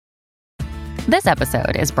This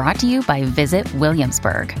episode is brought to you by Visit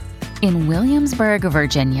Williamsburg. In Williamsburg,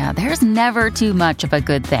 Virginia, there's never too much of a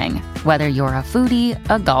good thing. Whether you're a foodie,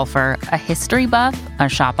 a golfer, a history buff, a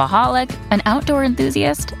shopaholic, an outdoor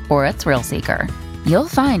enthusiast, or a thrill seeker, you'll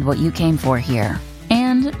find what you came for here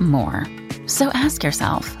and more. So ask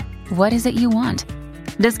yourself, what is it you want?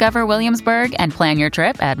 Discover Williamsburg and plan your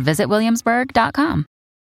trip at visitwilliamsburg.com.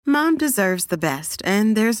 Mom deserves the best,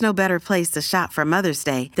 and there's no better place to shop for Mother's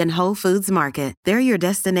Day than Whole Foods Market. They're your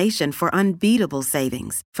destination for unbeatable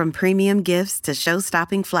savings, from premium gifts to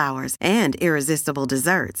show-stopping flowers and irresistible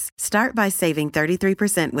desserts. Start by saving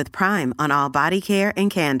 33% with Prime on all body care and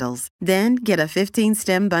candles. Then get a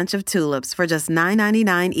 15-stem bunch of tulips for just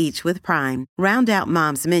 $9.99 each with Prime. Round out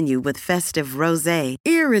Mom's menu with festive rosé,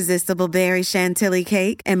 irresistible berry chantilly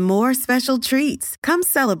cake, and more special treats. Come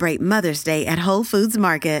celebrate Mother's Day at Whole Foods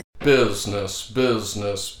Market. Business, back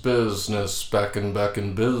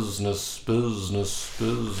in business.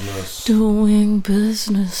 Doing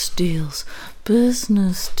business deals.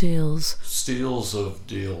 Steals of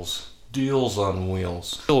deals. Deals on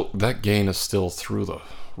wheels. Still, that gain is still through the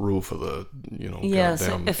roof of the,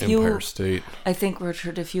 goddamn Empire State. I think,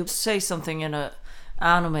 Richard, if you say something in a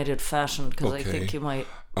animated fashion, because I think you might...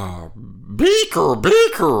 Beaker!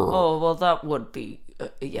 Oh, well, that would be...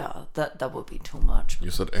 that would be too much. You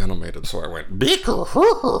said animated, so I went, Beaker!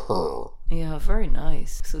 Yeah, very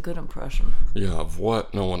nice. It's a good impression. Yeah, of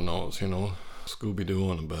what? No one knows, Scooby-Doo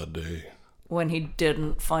on a bad day. When he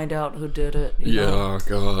didn't find out who did it.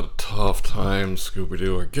 God, tough time,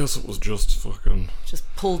 Scooby-Doo. I guess it was just fucking... Just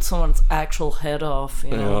pulled someone's actual head off,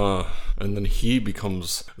 Yeah, and then he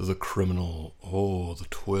becomes the criminal. Oh, the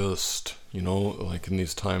twist. Like in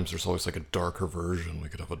these times, there's always like a darker version. We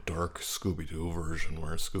could have a dark Scooby-Doo version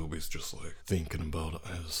where Scooby's just like thinking about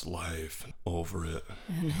his life and over it.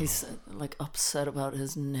 And he's like upset about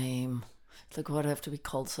his name. Like, why'd I have to be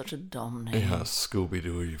called such a dumb name? Yeah,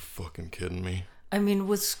 Scooby-Doo, are you fucking kidding me? I mean,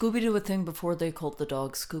 was Scooby-Doo a thing before they called the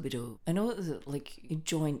dog Scooby-Doo? I know, like, a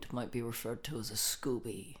joint might be referred to as a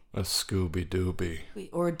Scooby. A Scooby-Dooby.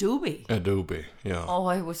 Or a Doobie. A Doobie, yeah. Oh,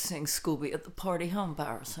 I was saying Scooby at the party. How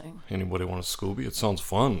embarrassing. Anybody want a Scooby? It sounds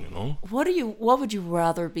fun, What would you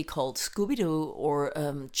rather be called, Scooby-Doo or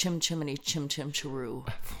Chim Chimney Chim Chim Chiroo?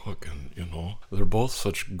 Fucking, they're both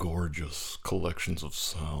such gorgeous collections of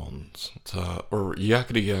sounds. Or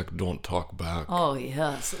Yakety Yak Don't Talk Back. Oh,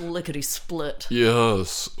 yes. Lickety Split.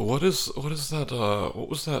 Yes. What is that, what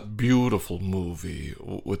was that beautiful movie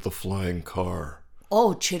with the flying car?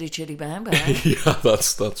 Oh, Chitty Chitty Bang Bang. Yeah,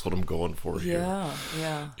 that's what I'm going for here.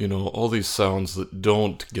 Yeah. All these sounds that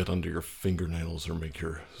don't get under your fingernails or make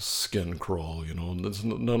your skin crawl,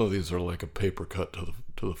 None of these are like a paper cut to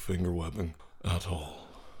the finger webbing at all.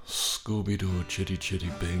 Scooby-Doo, chitty chitty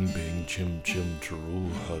bang bang, chim chim chiroo,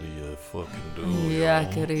 how do you fucking do?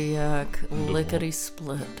 Yakety yak, lickety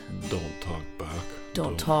split. Don't talk back.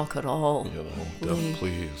 Don't talk at all.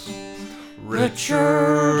 Please.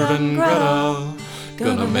 Richard and Greta,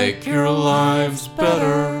 gonna make your lives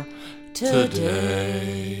better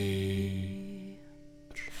today.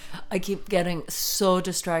 I keep getting so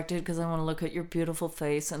distracted because I want to look at your beautiful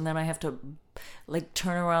face, and then I have to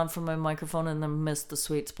turn around from my microphone and then miss the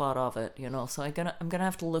sweet spot of it, So I'm gonna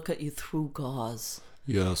have to look at you through gauze.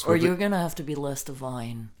 Yes. Or you're gonna have to be less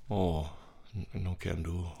divine. Oh, no can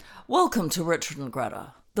do. Welcome to Richard and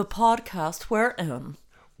Greta, the podcast wherein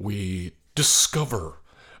we discover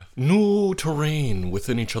new terrain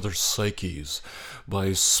within each other's psyches by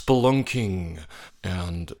spelunking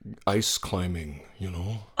and ice climbing,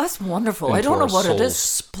 That's wonderful. I don't know what it is.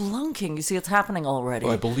 Spelunking. You see, it's happening already.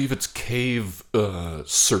 I believe it's cave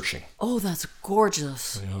searching. Oh, that's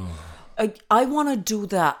gorgeous. Yeah. I want to do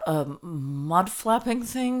that mud flapping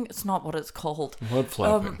thing. It's not what it's called. Mud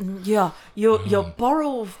flapping. You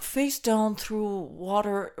burrow face down through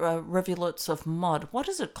water rivulets of mud. What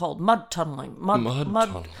is it called? Mud tunneling. Mud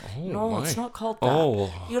tunnel. Oh, no, it's not called that.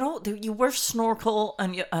 Oh. You wear snorkel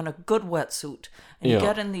and a good wetsuit. And you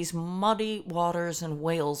get in these muddy waters in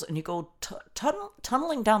Wales, and you go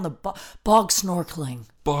tunneling down the bog snorkeling.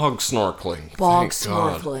 Bog snorkeling. Bog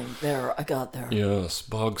snorkeling. God. There, I got there. Yes,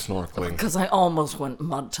 bog snorkeling. Because I almost went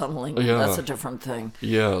mud tunneling. Yeah. That's a different thing.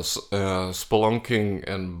 Yes, spelunking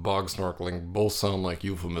and bog snorkeling both sound like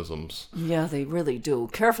euphemisms. Yeah, they really do.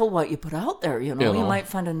 Careful what you put out there, you might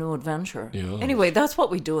find a new adventure. Yeah. Anyway, that's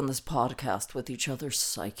what we do in this podcast with each other's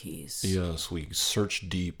psyches. Yes, we search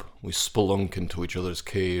deep We spelunk into each other's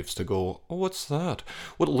caves to go, oh, what's that?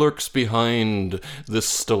 What lurks behind this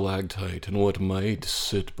stalactite, and what might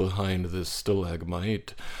sit behind this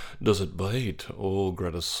stalagmite? Does it bite? Oh,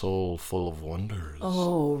 Greta's soul full of wonders.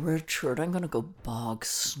 Oh, Richard, I'm going to go bog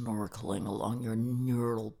snorkeling along your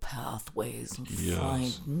neural pathways and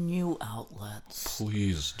find new outlets.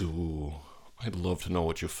 Please do. I'd love to know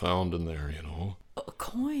what you found in there, you know. A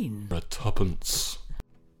coin. A tuppence.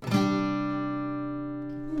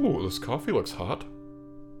 Ooh, this coffee looks hot.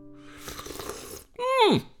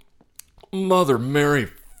 Mother Mary,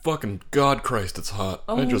 fucking God Christ, it's hot.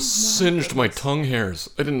 I just singed my tongue hairs.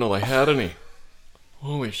 I didn't know I had any.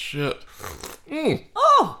 Holy shit.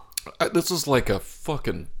 Oh! This is like a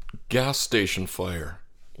fucking gas station fire.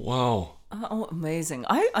 Wow. Oh, amazing.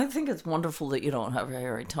 I think it's wonderful that you don't have a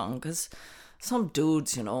hairy tongue, because some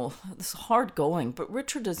dudes, you know, it's hard going, but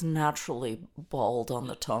Richard is naturally bald on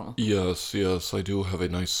the tongue. Yes, I do have a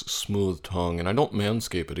nice smooth tongue, and I don't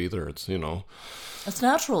manscape it either. It's, you know. It's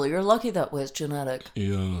natural. You're lucky that way. It's genetic.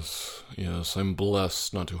 Yes, I'm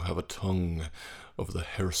blessed not to have a tongue of the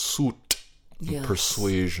hirsute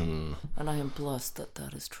persuasion. And I am blessed that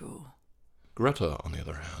that is true. Greta, on the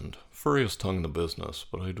other hand, furriest tongue in the business,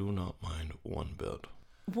 but I do not mind one bit.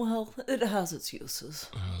 Well, it has its uses.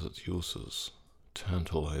 It has its uses.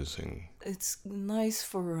 Tantalizing. It's nice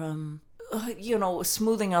for, you know,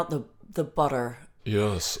 smoothing out the butter.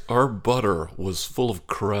 Yes, our butter was full of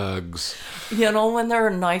crags. You know, when there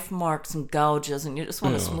are knife marks and gouges and you just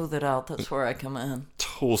want to smooth it out, that's where I come in.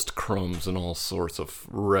 Toast crumbs and all sorts of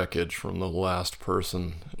wreckage from the last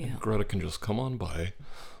person. Yeah. And Greta can just come on by,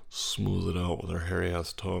 smooth it out with her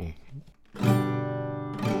hairy-ass tongue.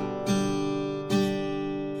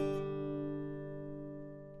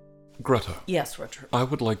 Greta. Yes, Richard. I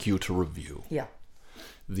would like you to review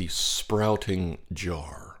the sprouting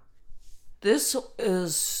jar. This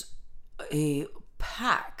is a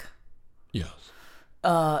pack. Yes.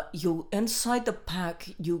 You inside the pack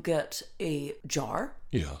you get a jar.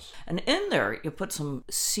 Yes. And in there you put some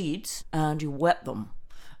seeds and you wet them.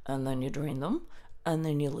 And then you drain them. And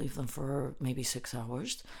then you leave them for maybe 6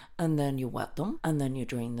 hours. And then you wet them. And then you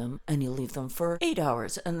drain them. And you leave them for 8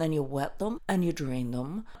 hours. And then you wet them. And you drain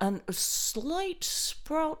them. And a slight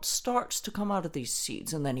sprout starts to come out of these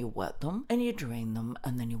seeds. And then you wet them. And you drain them.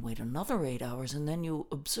 And then you wait another 8 hours. And then you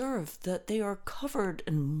observe that they are covered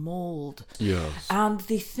in mold. Yes. And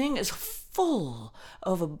the thing is full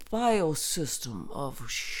of a biosystem of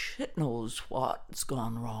shit knows what's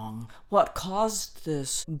gone wrong, what caused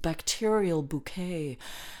this bacterial bouquet,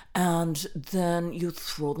 and then you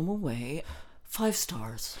throw them away. 5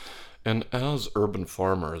 stars. And as urban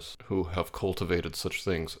farmers who have cultivated such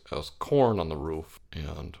things as corn on the roof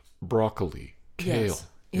and broccoli, kale,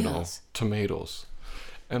 you know, tomatoes.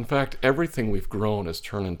 In fact, everything we've grown has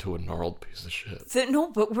turned into a gnarled piece of shit. No,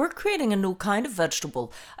 but we're creating a new kind of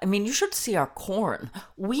vegetable. I mean, you should see our corn.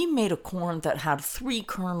 We made a corn that had 3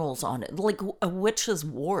 kernels on it, like a witch's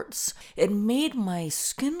warts. It made my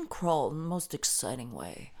skin crawl in the most exciting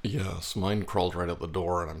way. Yes, mine crawled right out the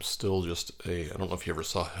door, and I'm still just I don't know if you ever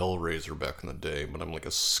saw Hellraiser back in the day, but I'm like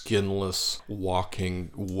a skinless,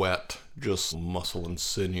 walking, wet, just muscle and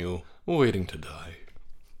sinew, waiting to die.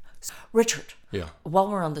 Richard, Yeah. while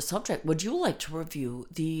we're on the subject, would you like to review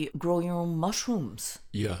the Grow Your Own Mushrooms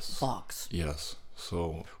box? Yes.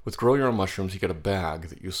 So with Grow Your Own Mushrooms, you get a bag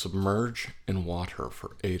that you submerge in water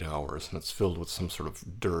for 8 hours, and it's filled with some sort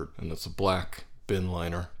of dirt, and it's a black bin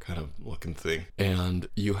liner kind of looking thing. And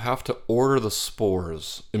you have to order the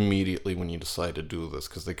spores immediately when you decide to do this,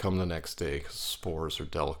 because they come the next day, because spores are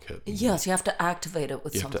delicate. Yes, you have to activate it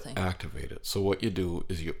with something. You have to activate it. So what you do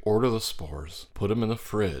is you order the spores, put them in the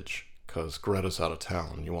fridge, because Greta's out of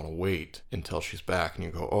town. You want to wait until she's back, and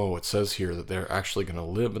you go, oh, it says here that they're actually going to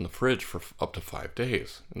live in the fridge for up to 5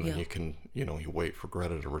 days. And then you can, you wait for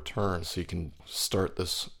Greta to return so you can start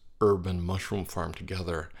this urban mushroom farm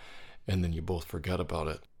together, and then you both forget about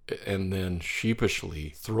it. And then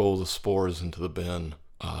sheepishly throw the spores into the bin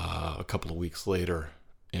a couple of weeks later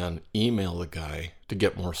and email the guy to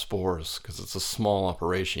get more spores, because it's a small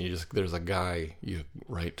operation. There's a guy you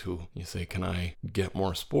write to, you say, can I get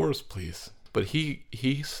more spores, please? But he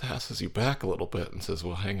sasses you back a little bit and says,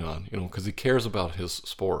 well, hang on, because he cares about his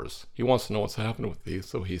spores. He wants to know what's happening with these,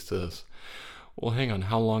 so he says, well, hang on,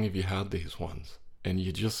 how long have you had these ones? And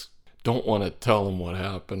you just don't want to tell him what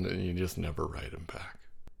happened, and you just never write him back.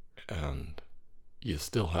 And you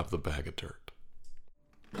still have the bag of dirt.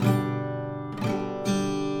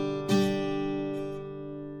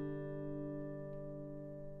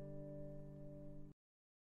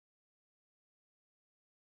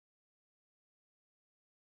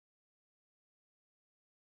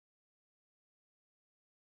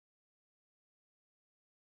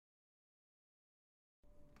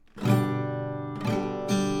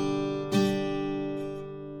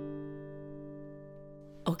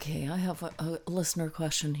 Okay, I have a listener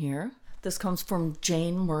question here. This comes from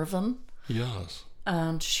Jane Mervyn. Yes.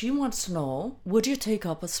 And she wants to know, would you take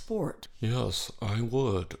up a sport? Yes, I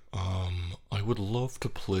would. I would love to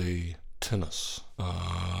play tennis.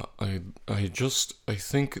 I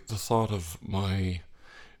think the thought of my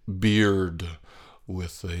beard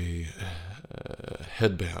with a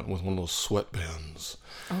headband, with one of those sweatbands,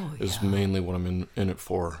 is mainly what I'm in it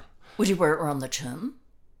for. Would you wear it around the chin?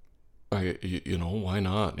 Why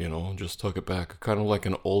not? Just tuck it back. Kind of like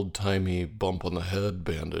an old-timey bump on the head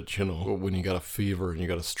bandage, when you got a fever and you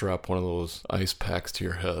got to strap one of those ice packs to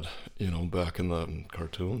your head, back in the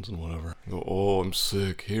cartoons and whatever. You go, oh, I'm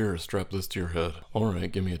sick. Here, strap this to your head. All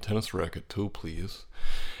right, give me a tennis racket too, please.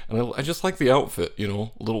 And I just like the outfit,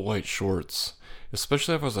 little white shorts.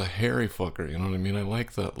 Especially if I was a hairy fucker, you know what I mean? I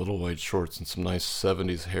like that, little white shorts and some nice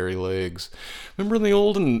 70s hairy legs. Remember in the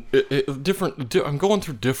old and I'm going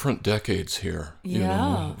through different decades here.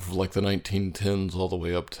 Yeah. Like the 1910s all the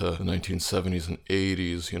way up to the 1970s and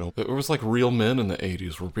 80s, It was like real men in the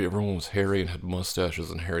 80s where everyone was hairy and had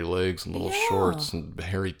mustaches and hairy legs and little shorts and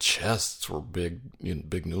hairy chests were big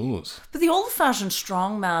news. But the old-fashioned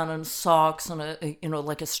strongman and socks and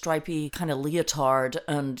like a stripy kind of leotard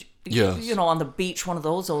and... Yes. On the beach, one of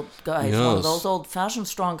those old guys, one of those old-fashioned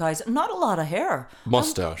strong guys, not a lot of hair.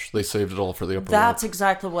 Mustache. They saved it all for the upper That's lip.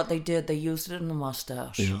 Exactly what they did. They used it in the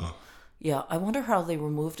mustache. Yeah. Yeah, I wonder how they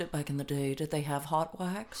removed it back in the day. Did they have hot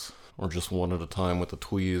wax? Or just one at a time with the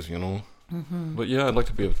tweeze, Mm-hmm. But yeah, I'd like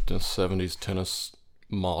to be a 70s tennis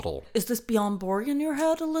model. Is this Bjorn Borg in your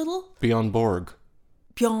head a little? Bjorn Borg.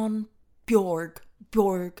 Bjorn Borg.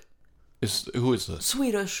 Who is this?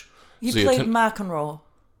 Swedish. He played McEnroe.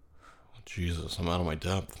 Jesus, I'm out of my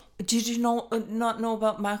depth. Did you not know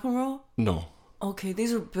about McEnroe? No. Okay,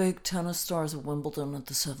 these are big tennis stars of Wimbledon at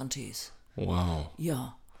the 70s. Wow. Yeah.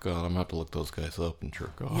 God, I'm going to have to look those guys up and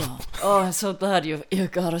jerk off. Yeah. Oh, I'm so glad you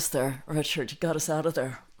got us there, Richard. You got us out of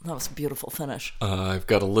there. That was a beautiful finish. I've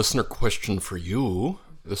got a listener question for you.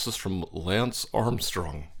 This is from Lance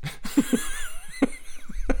Armstrong.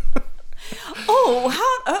 Oh,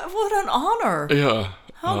 what an honor. Yeah.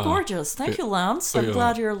 How gorgeous. Thank you, Lance. I'm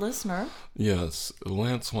glad you're a listener. Yes.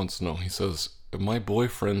 Lance wants to know. He says, my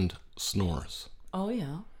boyfriend snores. Oh,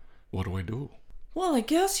 yeah. What do I do? Well, I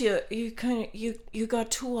guess you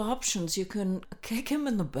got two options. You can kick him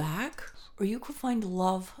in the back, or you could find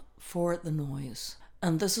love for the noise.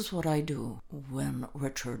 And this is what I do when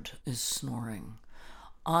Richard is snoring.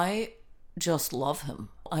 I just love him.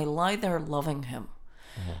 I lie there loving him.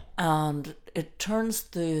 And it turns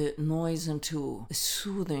the noise into a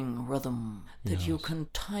soothing rhythm that you can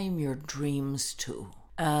time your dreams to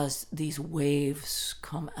as these waves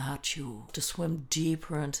come at you, to swim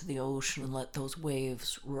deeper into the ocean and let those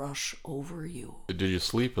waves rush over you. Did you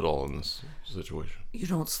sleep at all in this situation? You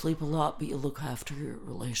don't sleep a lot, but you look after your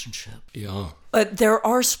relationship. Yeah. But there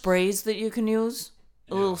are sprays that you can use,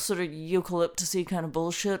 a little sort of eucalyptus-y kind of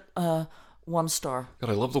bullshit. 1 star. God,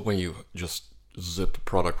 I love the way you just zipped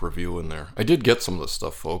product review in there. I did get some of this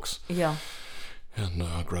stuff, folks. Yeah. And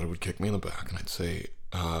Greta would kick me in the back and I'd say,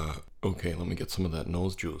 okay, let me get some of that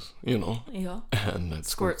nose juice, Yeah. And I'd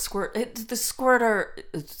squirt. The squirter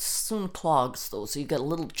soon clogs, though, so you get a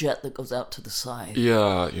little jet that goes out to the side.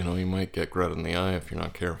 Yeah, you might get Greta in the eye if you're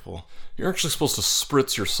not careful. You're actually supposed to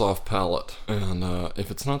spritz your soft palate. And if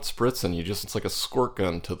it's not spritzing, it's like a squirt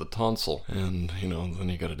gun to the tonsil. And, then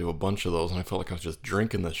you got to do a bunch of those. And I felt like I was just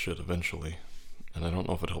drinking this shit eventually. And I don't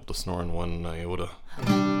know if it helped to snore in one iota.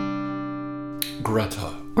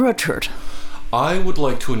 Greta. Richard. I would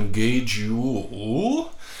like to engage you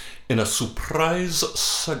in a surprise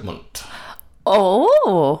segment.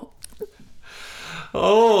 Oh.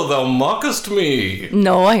 Oh, thou mockest me.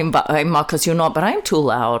 No, I mockest you not, but I'm too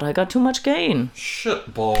loud. I got too much gain.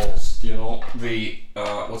 Shit balls.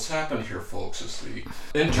 What's happened here, folks, is the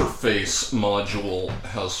interface module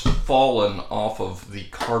has fallen off of the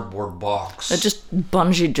cardboard box. It just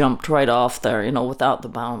bungee jumped right off there, without the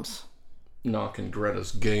bounce. Knocking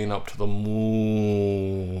Greta's gain up to the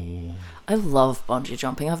moon. I love bungee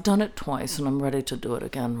jumping. I've done it twice, and I'm ready to do it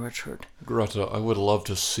again, Richard. Greta, I would love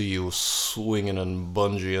to see you swinging and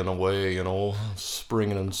bungeeing away,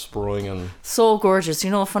 springing and sproing. So gorgeous.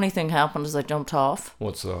 A funny thing happened as I jumped off.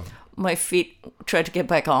 What's that? My feet tried to get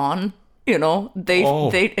back on.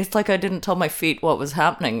 It's like I didn't tell my feet what was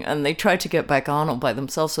happening, and they tried to get back on all by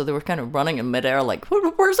themselves, so they were kind of running in midair like,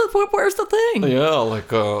 where's the thing? Yeah,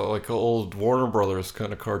 like a old Warner Brothers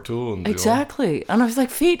kind of cartoon. Exactly. And I was like,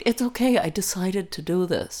 feet, it's okay, I decided to do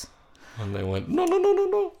this. And they went,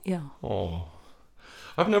 no. Yeah. Oh.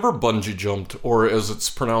 I've never bungee jumped, or as it's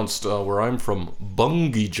pronounced where I'm from,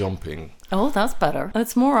 bungee jumping. Oh, that's better.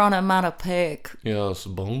 It's more onomatopoeic. Yes,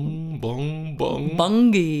 bung, bung, bung.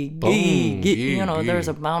 Bungy. Bung, Gee. You know, gee. there's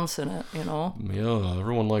a bounce in it, you know. Yeah,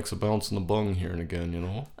 everyone likes a bounce in the bung here and again, you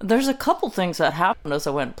know? There's a couple things that happened as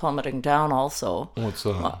I went plummeting down also. What's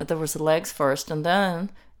that? There was the legs first, and then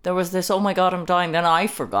there was this, oh my God, I'm dying. Then I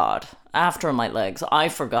forgot. After my legs, I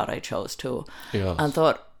forgot I chose to. Yes. And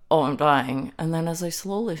thought, oh, I'm dying. And then as I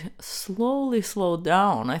slowly slowed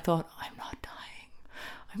down, I thought, I'm not dying.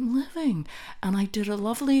 I'm living. And I did a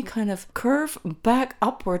lovely kind of curve back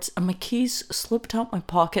upwards, and my keys slipped out my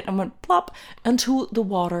pocket and went plop into the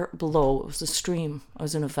water below. It was a stream. I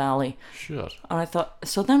was in a valley. Shit. And I thought,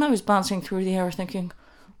 so then I was bouncing through the air thinking,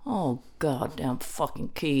 oh, goddamn fucking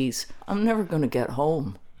keys. I'm never going to get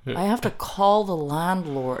home. I have to call the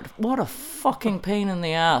landlord. What a fucking pain in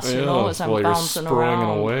the ass, you know, as I'm while bouncing you're springing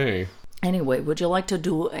around. away. Anyway, would you like to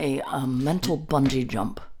do a mental bungee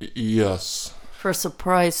jump? Yes. For a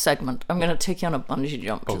surprise segment, I'm going to take you on a bungee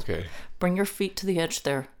jump. Just Okay. bring your feet to the edge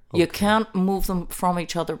there. You can't move them from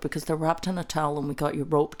each other because they're wrapped in a towel and we got your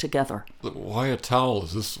rope together. Why a towel?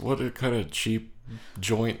 Is this, what kind of cheap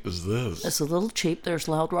joint is this? It's a little cheap. There's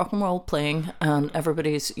loud rock and roll playing and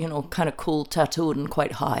everybody's, you know, kind of cool tattooed and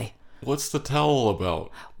quite high. What's the towel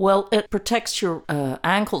about? Well, it protects your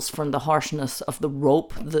ankles from the harshness of the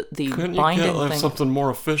rope, the Couldn't you binding get like thing. something more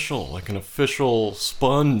official, like an official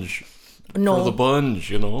sponge No. for the bunge,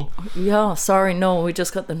 you know? Yeah, sorry, no. We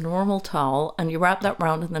just got the normal towel, and you wrap that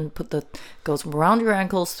round, and then goes around your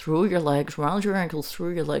ankles, through your legs, around your ankles,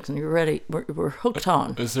 through your legs, and you're ready. We're hooked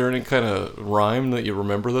on. Is there any kind of rhyme that you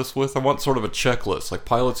remember this with? I want sort of a checklist. Like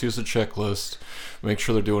pilots use a checklist, make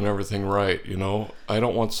sure they're doing everything right, you know? I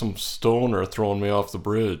don't want some stoner throwing me off the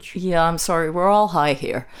bridge. Yeah, I'm sorry. We're all high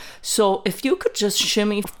here. So if you could just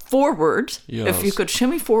shimmy forward, Yes. if you could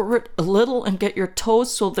shimmy forward a little and get your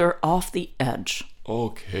toes so they're off the edge.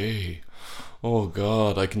 Okay. Oh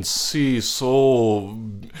God, I can see so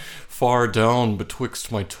far down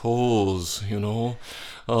betwixt my toes, you know?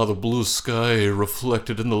 The blue sky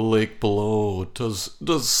reflected in the lake below does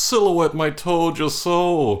silhouette my toe just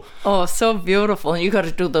so. Oh, so beautiful. And you got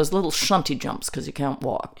to do those little shunty jumps because you can't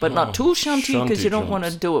walk. But not too shunty because shunty you don't want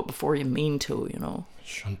to jumps. do it before you mean to, you know.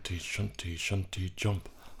 Shunty, shunty, shunty, jump.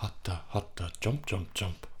 Hatta, hatta, jump, jump,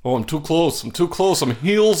 jump. Oh, I'm too close. I'm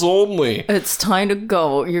heels only. It's time to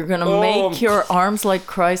go. You're going to Oh, make your arms like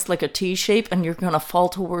Christ, like a T shape, and you're going to fall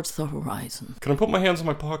towards the horizon. Can I put my hands in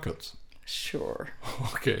my pockets? Sure.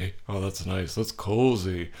 Okay. Oh, that's nice. That's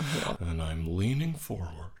cozy. Yeah. And I'm leaning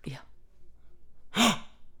forward. Yeah.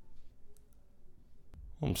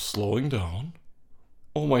 I'm slowing down.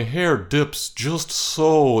 Oh, my hair dips just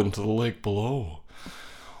so into the lake below.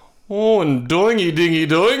 Oh, and doingy dingy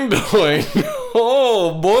doing doing.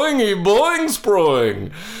 Oh, boingy boing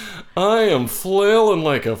sproing. I am flailing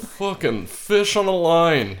like a fucking fish on a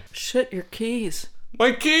line. Shit, your keys.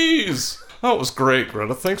 My keys! That was great,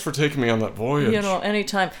 Greta. Thanks for taking me on that voyage. You know,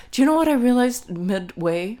 anytime. Do you know what I realized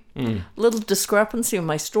midway? Little discrepancy in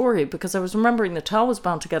my story because I was remembering the towel was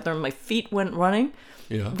bound together and my feet went running.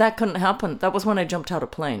 Yeah. That couldn't happen. That was when I jumped out of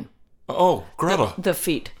plane. Oh, Greta. The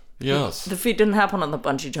feet. Yes. The feet didn't happen on the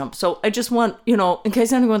bungee jump. So I just want, you know, in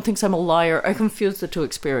case anyone thinks I'm a liar, I confuse the two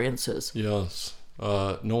experiences. Yes.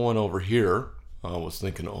 No one over here was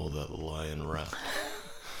thinking, oh, that lion rat.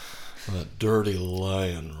 That dirty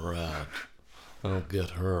lion rat. I'll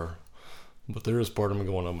get her. But there is part of me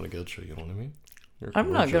going, I'm going to get you, you know what I mean? You're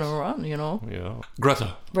I'm not going to courageous. run, you know. Yeah.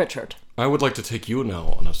 Greta, Richard. I would like to take you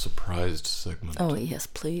now on a surprised segment. Oh, yes,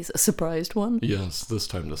 please. A surprised one? Yes, this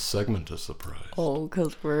time the segment is surprised. Oh,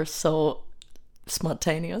 because we're so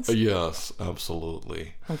spontaneous. Yes,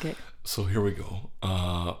 absolutely. Okay. So here we go.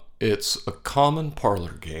 It's a common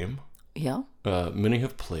parlor game. Yeah. Many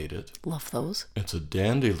have played it. Love those. It's a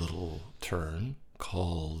dandy little turn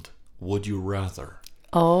called Would You Rather?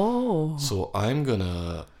 Oh. So I'm going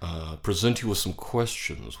to present you with some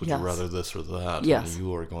questions. Would Yes. you rather this or that? Yes. And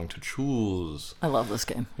you are going to choose. I love this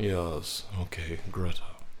game. Yes. Okay, Greta.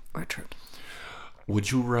 Richard.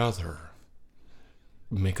 Would you rather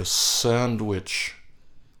make a sandwich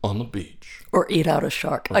on the beach? Or eat out a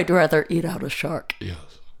shark. I'd rather eat out a shark.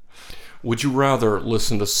 Yes. Would you rather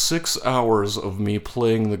listen to 6 hours of me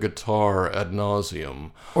playing the guitar ad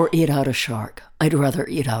nauseum? Or eat out a shark. I'd rather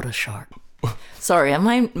eat out a shark. Sorry, am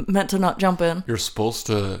I meant to not jump in? You're supposed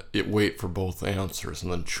to wait for both answers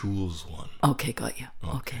and then choose one. Okay, got you.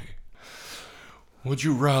 Okay. Would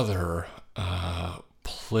you rather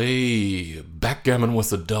play backgammon with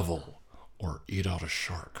the devil or eat out a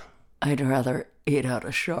shark? I'd rather eat out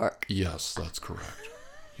a shark. Yes, that's correct.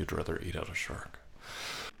 You'd rather eat out a shark.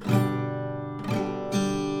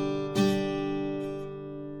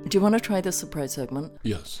 Do you want to try the surprise segment?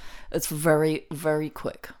 Yes. It's very, very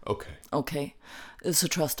quick. Okay. Okay. It's a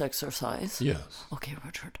trust exercise. Yes. Okay,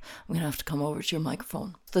 Richard, I'm going to have to come over to your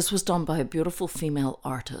microphone. This was done by a beautiful female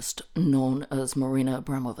artist known as Marina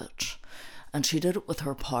Abramovich. And she did it with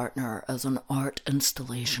her partner as an art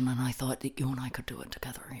installation, and I thought that you and I could do it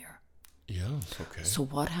together here. Yes, okay. So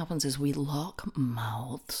what happens is we lock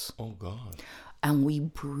mouths. Oh, God. And we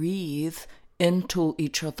breathe into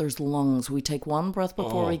each other's lungs. We take one breath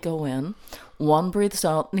before we go in, one breathes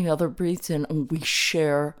out, and the other breathes in, and we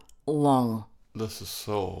share lung. This is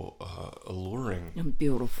so alluring. And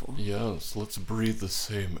beautiful. Yes, let's breathe the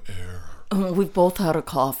same air. We've both had a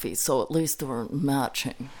coffee, so at least we're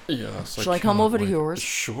matching. Yes. Shall I come over to yours?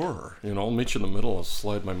 Sure. I'll meet you in the middle. I'll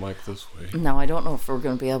slide my mic this way. Now, I don't know if we're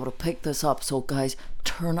going to be able to pick this up, so guys,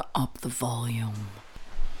 turn up the volume.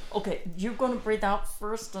 Okay, you're going to breathe out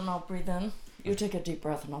first, and I'll breathe in. You take a deep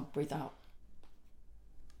breath, and I'll breathe out.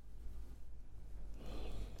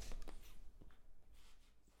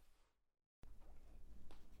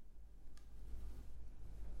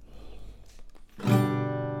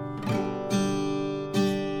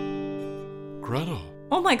 Greta.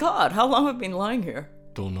 Oh my God, how long have I been lying here?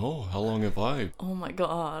 Don't know. How long have I? Oh my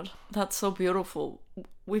God, that's so beautiful.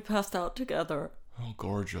 We passed out together. Oh,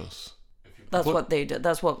 gorgeous. That's what they did.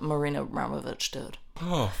 That's what Marina Abramovich did.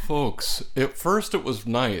 Oh, folks. At first it was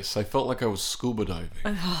nice. I felt like I was scuba diving.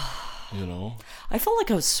 I felt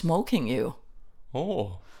like I was smoking you.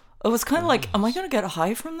 Oh. It was kind of like, am I going to get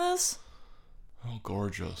high from this? Oh,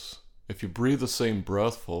 gorgeous. If you breathe the same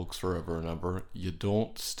breath, folks, forever and ever, you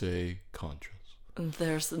don't stay conscious.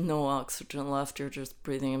 There's no oxygen left. You're just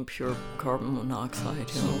breathing in pure carbon monoxide.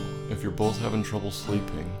 So, if you're both having trouble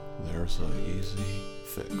sleeping, there's an easy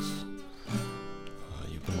fix.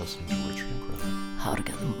 You've been listening to Richard and Greta. How to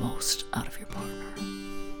get the most out of your partner.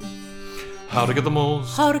 How to get the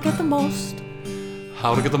most. How to get the most.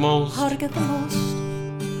 How to get the most. How to get the most.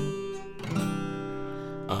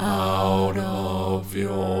 Out of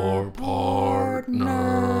your partner.